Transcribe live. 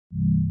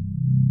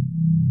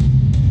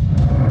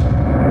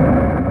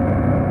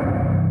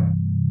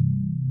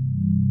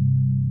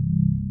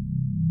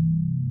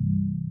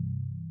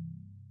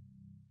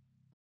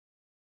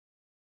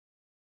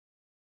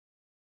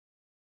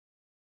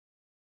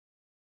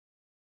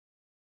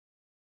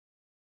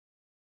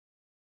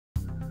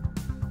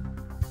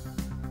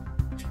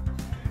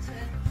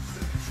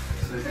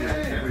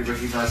We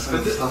recognise some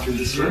of the stuff in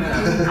this room.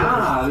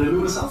 Ah, the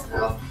room itself.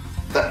 Now,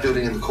 that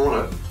building in the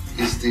corner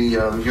is the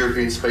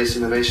European Space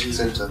Innovation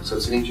Centre, so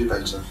it's an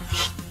incubator.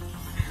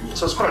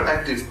 So it's quite an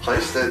active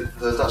place.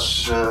 The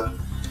Dutch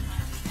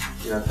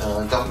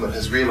government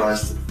has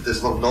realised that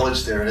there's a lot of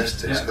knowledge there in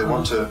ESTEC, so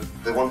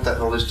they want that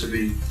knowledge to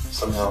be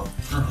somehow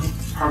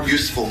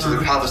useful to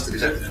be harvested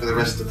for the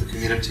rest of the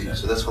community.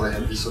 So that's why they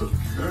have this sort of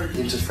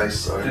interface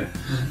zone.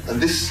 And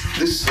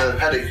this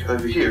paddock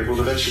over here will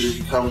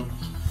eventually become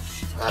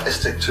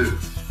ESTEC 2.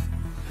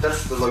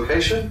 That's the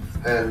location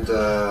and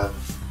the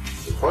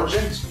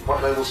project,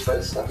 white label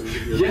space. I can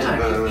give you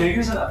can you give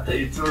us an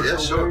update? Yeah,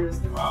 sure.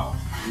 Wow.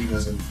 You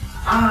guys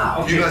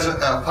are, okay. you guys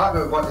are our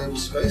partner of White Label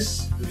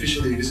Space,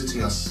 officially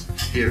visiting us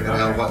here at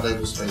our White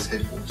Label Space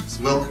headquarters.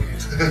 Welcome.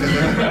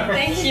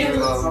 Thank you.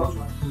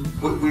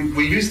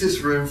 We use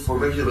this room for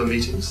regular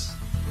meetings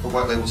for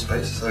White Label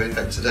Space. So in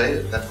fact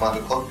today at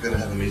 5 o'clock we're going to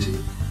have a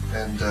meeting.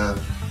 And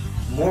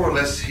more or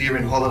less here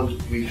in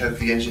Holland we have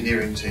the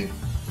engineering team.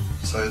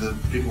 So the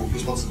people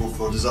responsible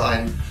for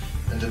design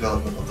and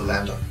development of the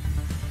lander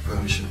for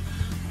our mission.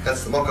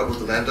 That's the mock-up of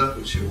the lander,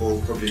 which you're all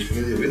probably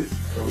familiar with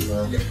from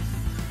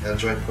our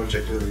joint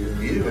project earlier in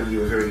the year when you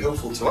were very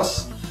helpful to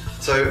us.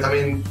 So, I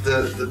mean,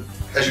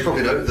 as you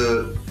probably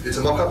know, it's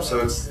a mock-up, so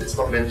it's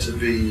not meant to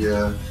be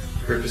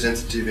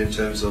representative in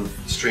terms of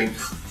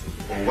strength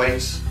or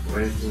weight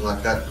or anything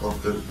like that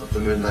of the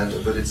moon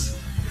lander, but it's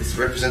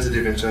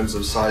representative in terms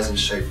of size and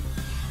shape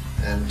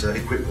and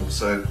equipment.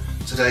 So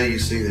today you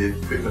see the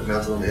equipment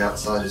mounted on the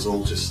outside is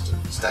all just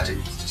static,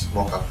 it's just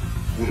mock-up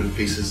wooden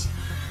pieces.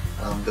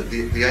 But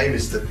the aim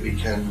is that we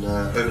can,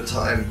 over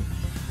time,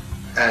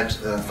 add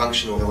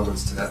functional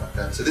elements to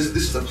that. So this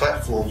is a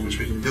platform which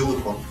we can build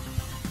upon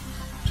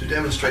to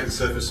demonstrate the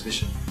surface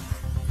mission,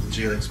 the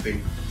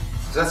GLXP.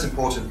 So that's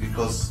important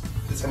because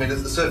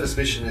the surface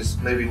mission is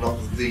maybe not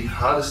the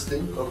hardest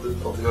thing of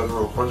the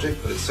overall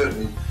project, but it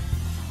certainly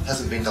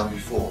hasn't been done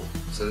before.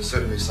 So there's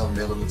certainly some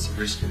elements of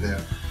risk in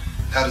there.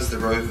 How does the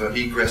rover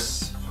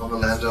egress from the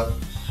lander?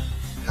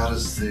 How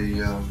does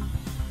the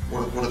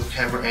what are the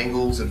camera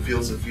angles and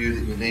fields of view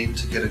that you need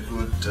to get a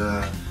good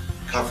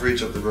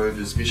coverage of the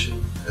rover's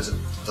mission as it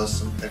does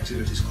some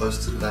activities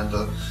close to the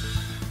lander?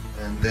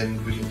 And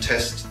then we can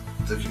test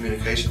the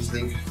communications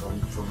link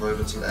from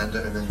rover to lander,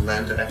 and then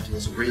lander acting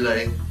as a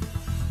relay.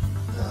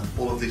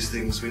 All of these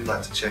things we'd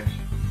like to check.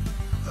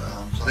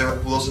 So there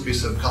will also be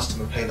some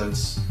customer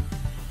payloads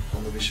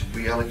on the mission.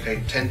 We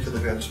allocate 10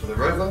 kilograms for the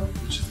rover,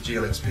 which is the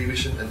GLXP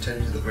mission, and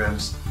 10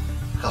 kilograms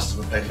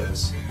customer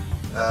payloads.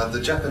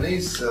 The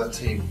Japanese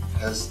team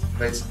has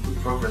made some good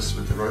progress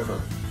with the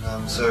rover.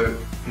 So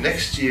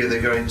next year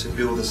they're going to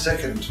build a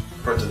second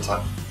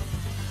prototype.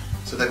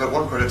 So they've got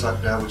one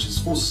prototype now which is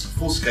full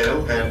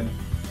scale and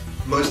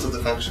most of the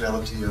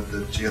functionality of the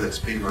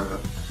GLXP rover.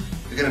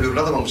 They're going to build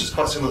another one which is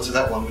quite similar to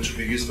that one, which will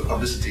be used for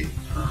publicity.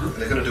 And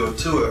they're going to do a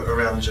tour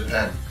around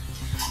Japan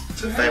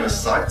to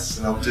famous sites,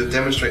 and they'll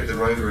demonstrate the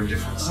rover in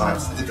different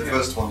sites. They did the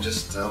first one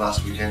just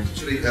last weekend.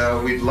 Actually,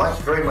 we'd like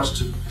very much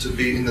to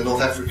be in the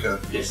North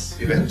Africa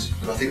event,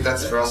 and I think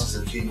that's for us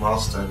is a key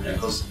milestone,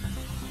 because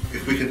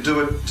if we can do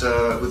it with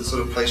the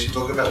sort of place you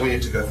talk about, we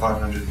need to go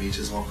 500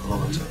 meters, 1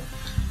 kilometer.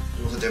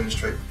 We want to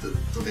demonstrate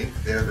the link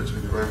there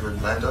between the rover and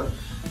lander,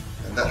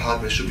 and that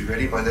hardware should be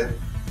ready by then.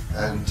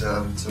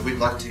 And so we'd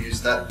like to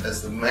use that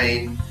as the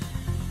main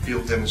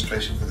field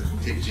demonstration for the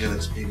complete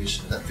GLXP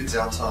mission. That fits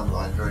our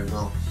timeline very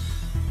well.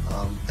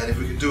 And if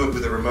we could do it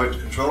with a remote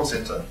control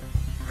center,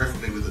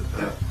 preferably with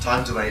a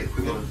time delay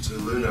equivalent to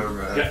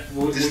lunar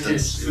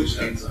distance,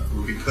 it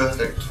would be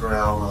perfect for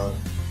our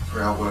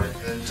work.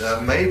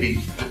 And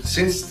maybe,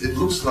 since it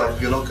looks like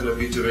we're not going to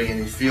be doing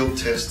any field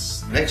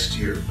tests next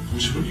year,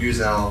 which would use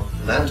our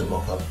lander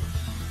mock-up,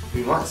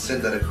 we might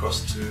send that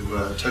across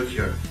to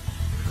Tokyo,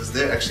 because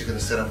they're actually going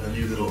to set up a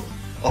new little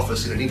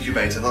office in an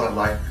incubator, not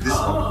unlike this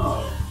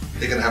one.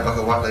 They're going to have like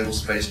a White Label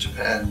Space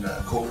Japan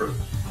corporate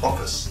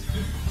office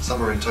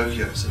somewhere in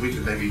Tokyo, so we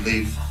could maybe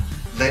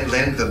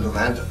lend them the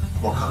lander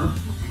mock-up.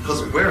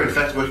 Because we're in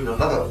fact working on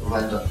another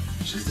lander,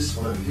 which is this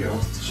one over here. I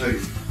wanted to show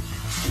you.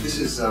 This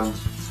is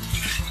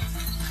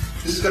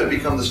going to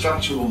become the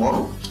structural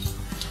model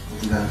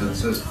of the lander.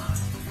 So it's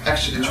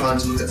actually trying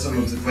to look at some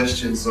of the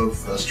questions of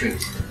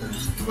strength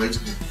and weight.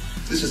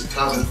 This is a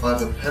carbon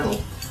fiber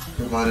panel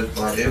provided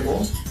by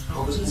Airborne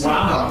Composites.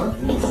 Wow!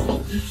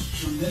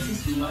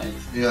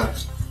 Yeah.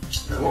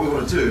 And what we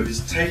want to do is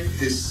take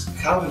this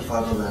carbon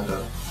fiber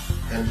lander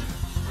and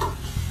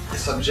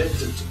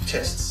subject it to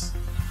tests.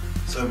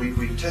 So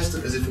we test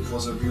it as if it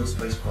was a real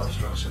spacecraft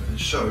structure and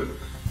show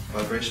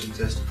vibration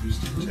test,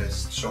 acoustic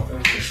test, shock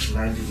test,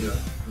 landing,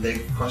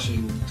 leg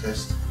crushing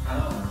test.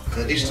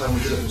 And each time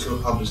we did it, we sort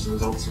of published the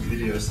results in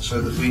videos to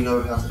show that we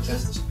know how to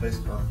test the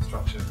spacecraft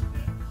structure.